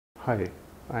Hi,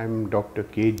 I am Dr.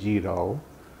 K.G.Rao,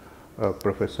 a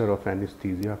professor of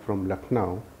anesthesia from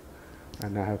Lucknow,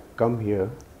 and I have come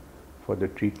here for the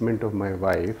treatment of my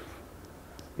wife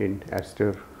in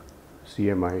Aster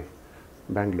CMI,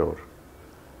 Bangalore.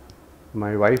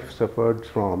 My wife suffered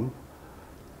from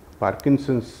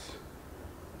Parkinson's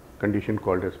condition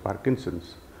called as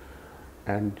Parkinson's,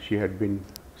 and she had been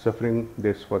suffering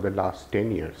this for the last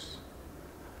 10 years.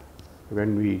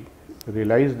 When we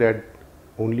realized that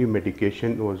only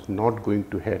medication was not going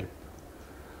to help,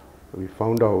 we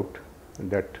found out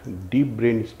that deep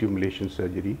brain stimulation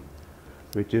surgery,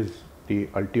 which is the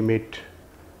ultimate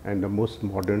and the most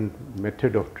modern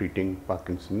method of treating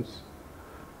Parkinson's,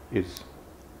 is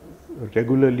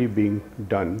regularly being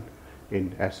done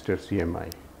in Aster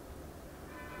CMI.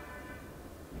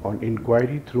 On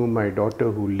inquiry through my daughter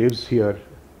who lives here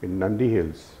in Nandi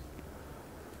Hills,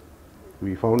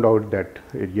 we found out that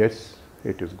yes,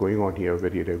 it is going on here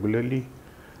very regularly,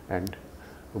 and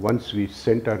once we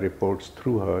sent our reports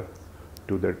through her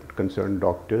to the concerned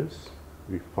doctors,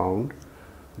 we found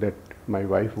that my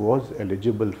wife was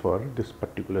eligible for this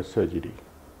particular surgery.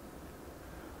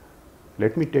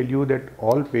 Let me tell you that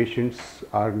all patients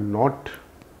are not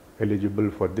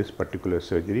eligible for this particular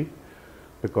surgery,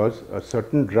 because a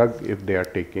certain drug, if they are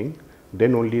taking,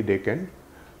 then only they can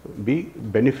be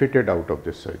benefited out of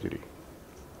this surgery.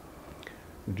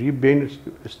 Deep brain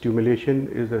stimulation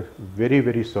is a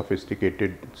very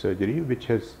sophisticated surgery which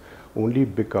has only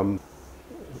become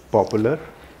popular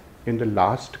in the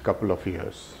last couple of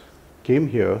years. Came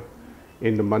here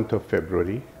in the month of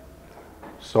February,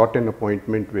 sought an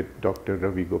appointment with Dr.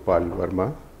 Ravi Gopal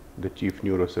Varma, the chief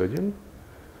neurosurgeon,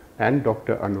 and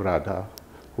Dr. Anuradha,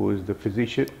 who is the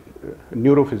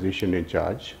neurophysician in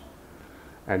charge,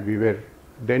 and we were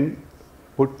then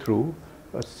put through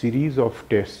a series of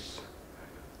tests,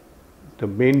 the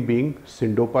main being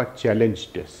Syndopa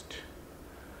challenge test.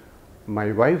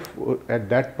 My wife at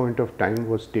that point of time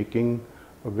was taking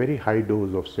a very high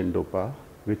dose of Syndopa,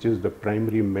 which is the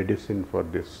primary medicine for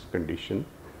this condition,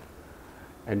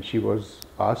 and she was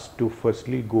asked to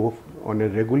firstly go on a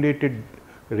regulated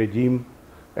regime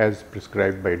as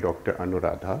prescribed by Dr.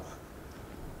 Anuradha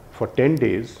for 10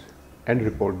 days and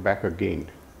report back again.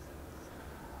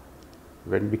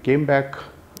 When we came back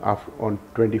on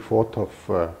 24th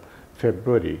of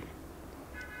February,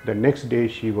 the next day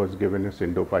she was given a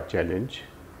Syndopa challenge,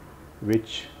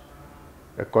 which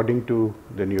according to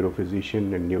the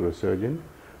neurophysician and neurosurgeon,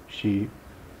 she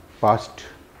passed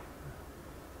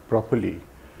properly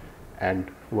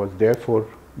and was therefore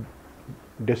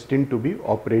destined to be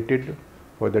operated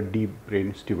for the deep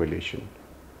brain stimulation.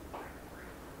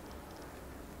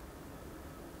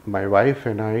 My wife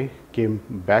and I came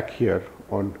back here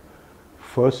on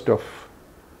 1st of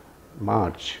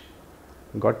March,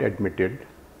 got admitted,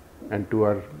 and to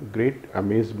our great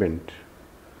amazement,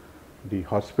 the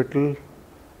hospital,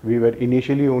 we were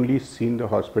initially only seen the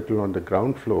hospital on the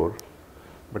ground floor,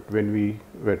 but when we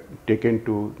were taken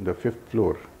to the 5th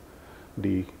floor,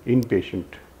 the inpatient,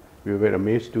 we were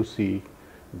amazed to see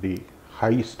the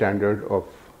high standard of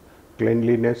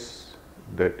cleanliness,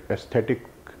 the aesthetic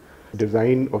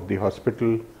design of the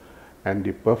hospital, and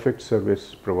the perfect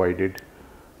service provided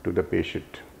to the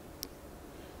patient.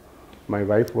 My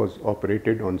wife was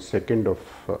operated on 2nd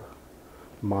of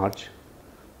March.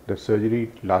 The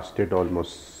surgery lasted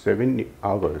almost 7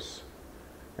 hours,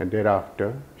 and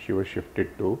thereafter she was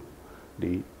shifted to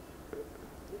the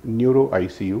neuro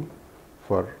ICU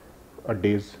for a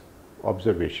day's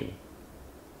observation.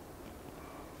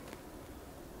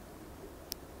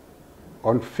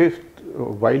 On 5th,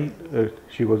 while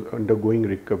she was undergoing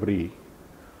recovery,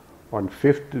 on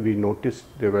 5th we noticed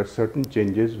there were certain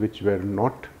changes which were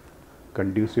not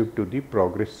conducive to the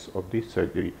progress of the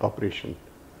surgery operation,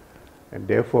 and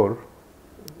therefore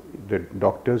the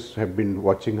doctors have been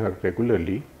watching her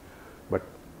regularly, but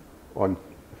on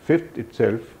 5th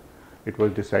itself it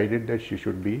was decided that she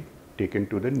should be taken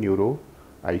to the neuro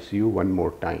ICU one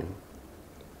more time.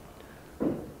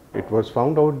 It was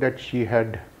found out that she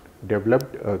had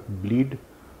developed a bleed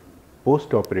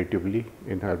post-operatively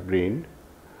in her brain,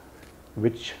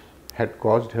 which had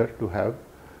caused her to have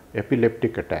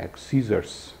epileptic attacks,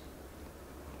 seizures.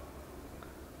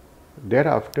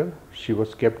 Thereafter, she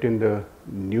was kept in the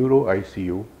neuro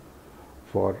ICU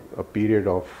for a period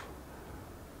of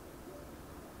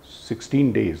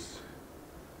 16 days,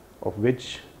 of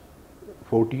which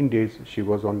 14 days she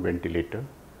was on ventilator,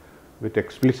 with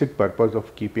explicit purpose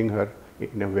of keeping her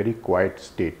in a very quiet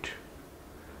state.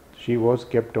 She was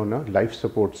kept on a life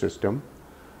support system,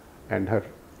 and her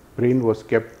brain was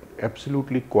kept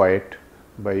absolutely quiet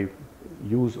by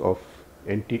use of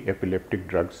anti-epileptic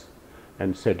drugs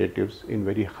and sedatives in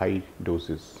very high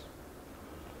doses.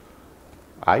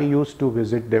 I used to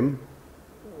visit them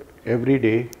every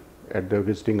day at the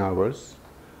visiting hours.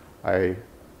 I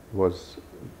was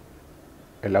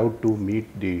allowed to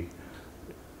meet the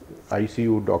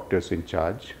ICU doctors in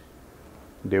charge.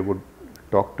 They would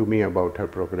talk to me about her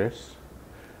progress,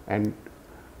 and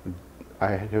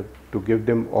I have to give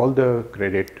them all the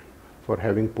credit for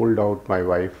having pulled out my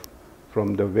wife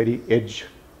from the very edge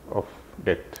of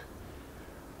death.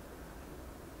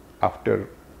 After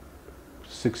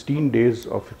 16 days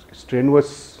of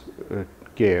strenuous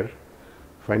care,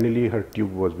 finally her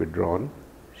tube was withdrawn.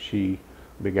 She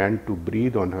began to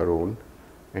breathe on her own,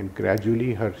 and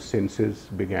gradually her senses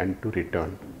began to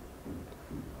return.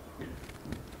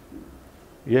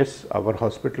 Yes, our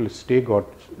hospital stay got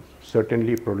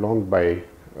certainly prolonged by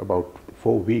about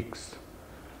 4 weeks,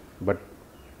 but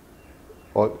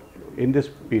in this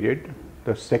period,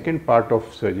 the second part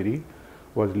of surgery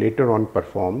was later on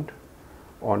performed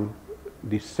on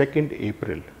the 2nd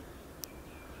April,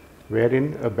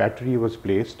 wherein a battery was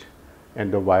placed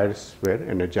and the wires were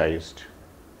energized.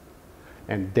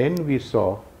 And then we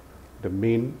saw the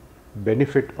main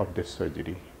benefit of this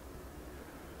surgery.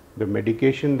 The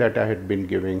medication that I had been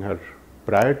giving her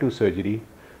prior to surgery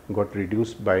got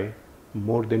reduced by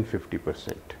more than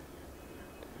 50%.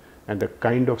 And the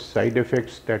kind of side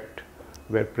effects that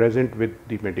were present with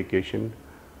the medication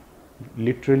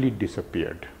literally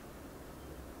disappeared.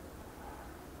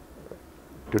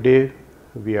 Today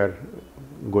we are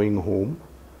going home,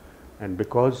 and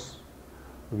because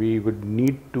we would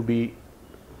need to be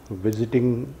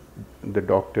visiting the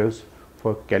doctors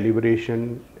for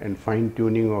calibration and fine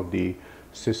tuning of the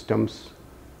systems,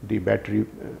 the battery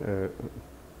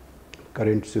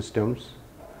current systems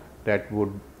that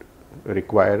would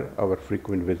require our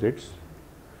frequent visits,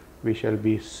 we shall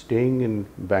be staying in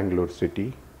Bangalore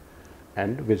city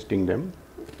and visiting them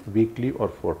weekly or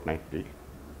fortnightly.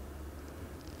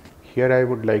 Here I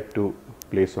would like to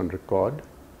place on record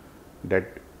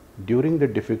that during the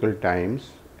difficult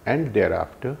times and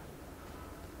thereafter,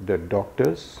 the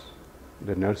doctors,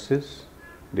 the nurses,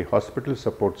 the hospital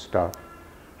support staff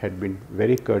had been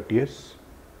very courteous,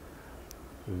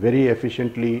 very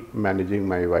efficiently managing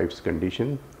my wife's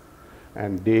condition,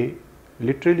 and they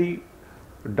literally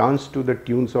danced to the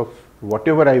tunes of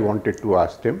whatever I wanted to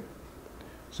ask them.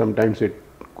 Sometimes it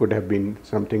could have been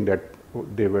something that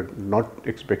they were not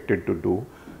expected to do,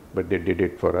 but they did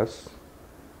it for us,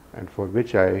 and for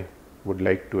which I would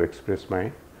like to express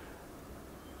my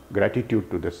gratitude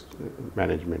to this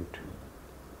management.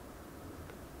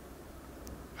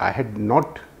 I had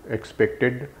not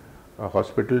expected a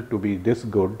hospital to be this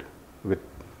good, with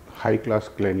high class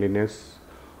cleanliness,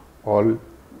 all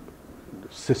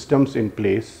systems in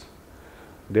place.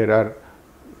 There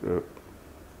are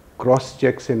cross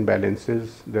checks and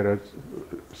balances. There are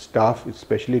staff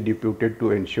especially deputed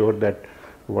to ensure that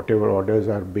whatever orders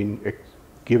are being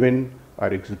given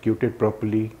are executed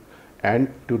properly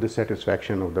and to the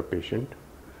satisfaction of the patient.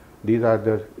 These are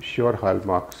the sure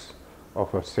hallmarks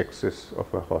of a success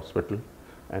of a hospital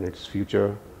and its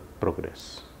future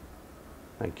progress.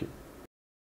 Thank you.